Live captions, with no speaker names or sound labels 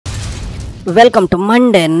Welcome to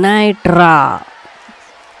Monday Night Raw.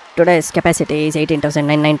 Today's capacity is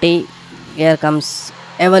 18,990. Here comes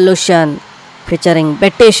Evolution featuring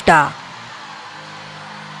Batista.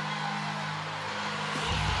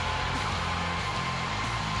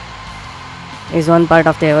 Is one part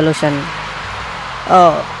of the Evolution.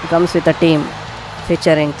 Oh, comes with a team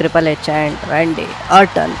featuring Triple H and Randy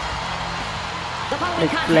Orton. Ric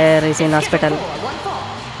Flair is in hospital.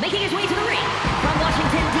 Making his way to the ring from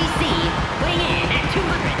Washington, D.C., weighing in at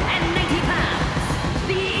 290 pounds,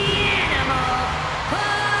 the Animal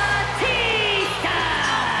Batista!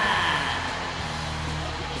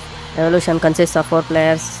 Evolution consists of 4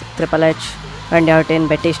 players: Triple H, Randy Orton,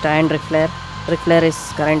 Batista and Ric Flair. Ric Flair is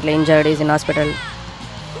currently injured, is in hospital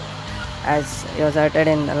as he was hurted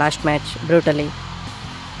in the last match brutally.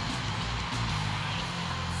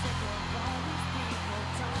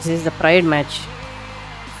 This is the Pride match.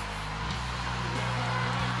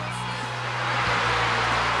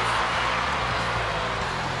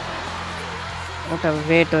 What a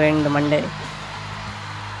way to end the Monday.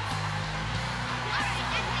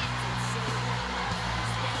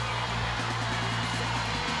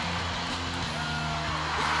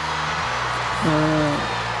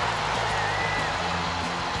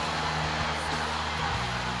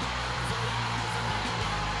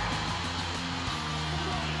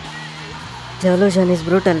 The Evolution is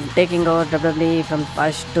brutal, taking over WWE from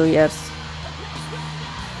past 2 years.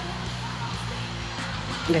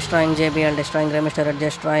 Destroying JBL, destroying Rey Mysterio,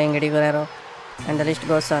 destroying Eddie Guerrero, and the list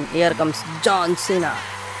goes on. Here comes John Cena.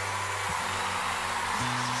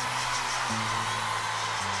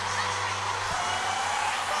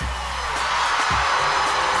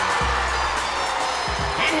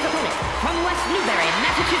 And his opponent from West Newbury,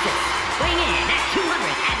 Massachusetts, weighing in at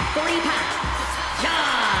 240 pounds,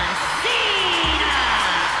 John Cena!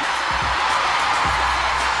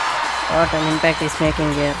 What an impact he's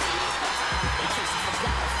making here.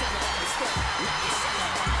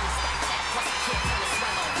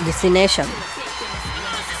 Destination.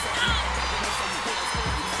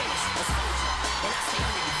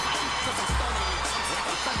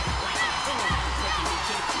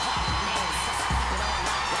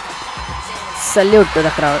 Salute to the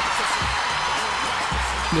crowd.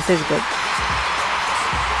 This is good.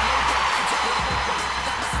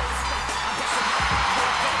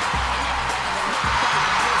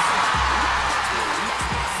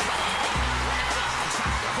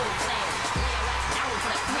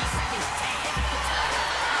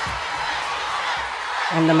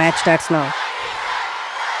 And the match starts now.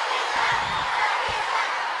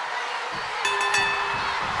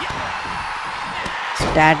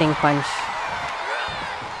 Starting punch.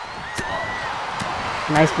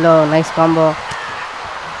 Nice blow, nice combo.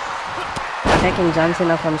 Attacking John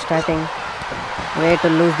Cena from starting. Way to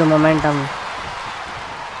lose the momentum.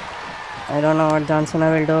 I don't know what John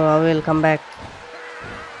Cena will do. How he will come back.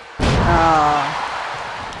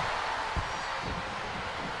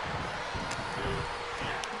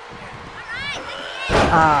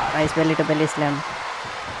 Nice belly to belly slam.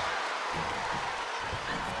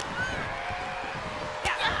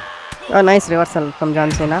 Oh, nice reversal from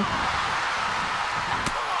John Cena.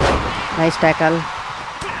 Nice tackle.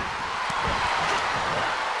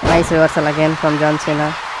 Nice reversal again from John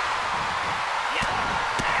Cena.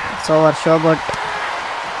 It's over, showboat.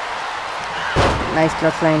 Nice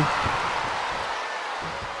clothesline.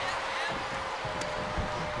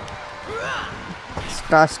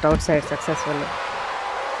 Tossed outside successfully.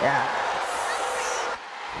 Yeah.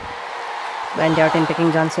 Randy Orton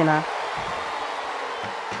picking John Cena.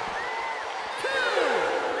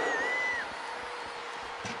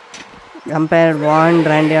 Umpire warned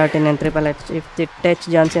Randy Orton and Triple H. If they touch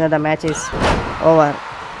John Cena, the match is over.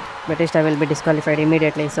 Batista will be disqualified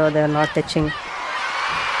immediately, so they are not touching.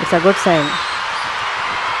 It's a good sign.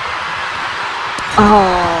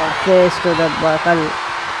 Oh, face to the buckle.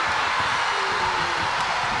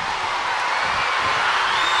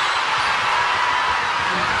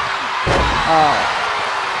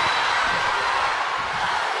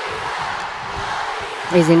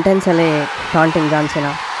 He's intensely taunting John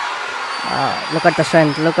Cena. Look at the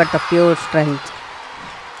strength. Look at the pure strength.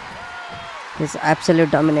 His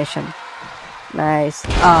absolute domination. Nice.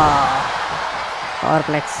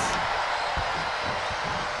 Powerplex.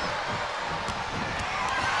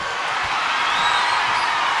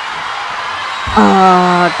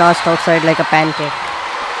 Tossed outside like a pancake.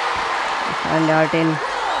 And Orton.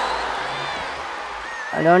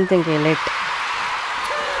 I don't think he'll hit.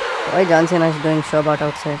 Why John Cena is doing showboat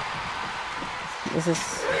outside? This is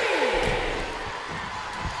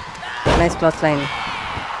nice clothesline.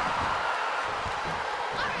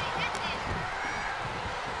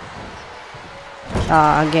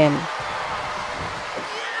 Again.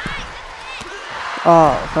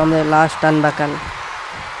 Oh, from the last turnbuckle.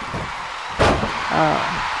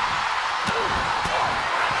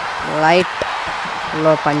 Light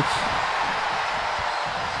low punch.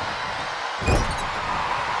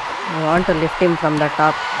 I want to lift him from the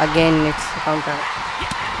top. Again, it's counter.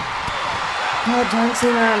 Oh, John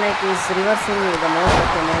Cena is reversing the most of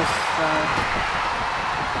the moves.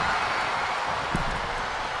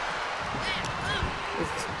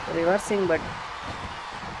 It's reversing, but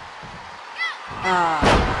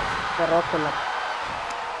the rope pull up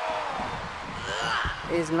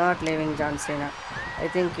is not leaving John Cena. I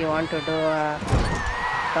think you want to do a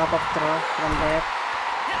top up throw from there,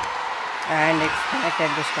 and it's connected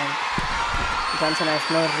this time. John Cena has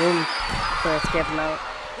no room to escape now.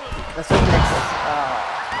 The suplex.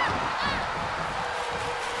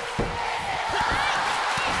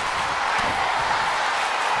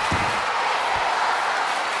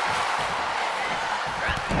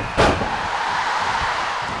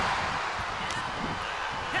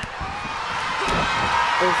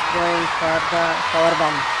 Is going for the power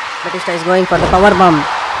bomb. Batista is going for the power bomb.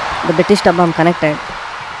 The Batista bomb connected. 1,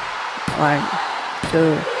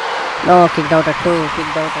 2. No, kicked out at 2.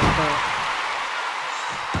 Kicked out at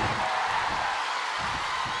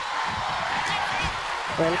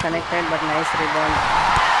 2. Well connected, but nice rebound.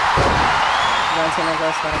 John Cena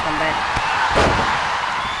goes for a comeback.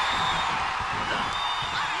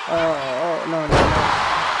 Oh, no.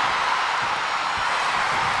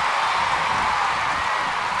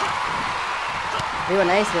 We have a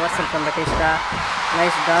nice reversal from Batista.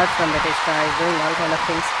 Nice dodge from Batista. He's doing all kind of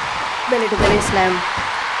things. Belly to belly slam.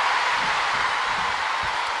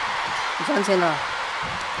 John Cena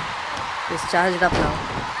is charged up now.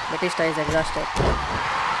 Batista is exhausted.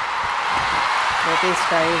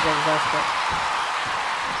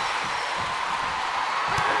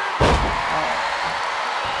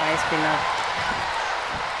 Nice pin up.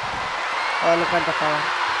 Oh, look at the power.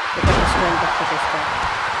 Look at the strength of Batista.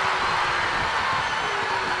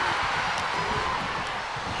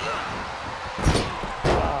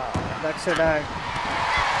 That should hurt.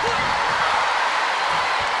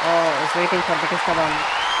 Oh, he's waiting for Batista bomb.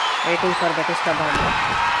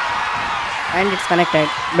 And it's connected.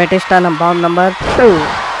 Batista bomb number 2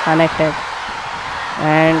 connected.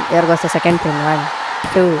 And here goes the second pin. 1,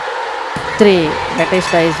 2, 3.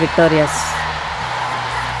 Batista is victorious.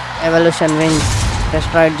 Evolution wins.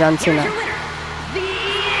 Destroyed John Cena.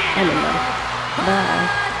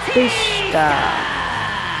 Batista.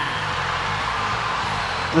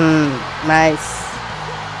 Nice.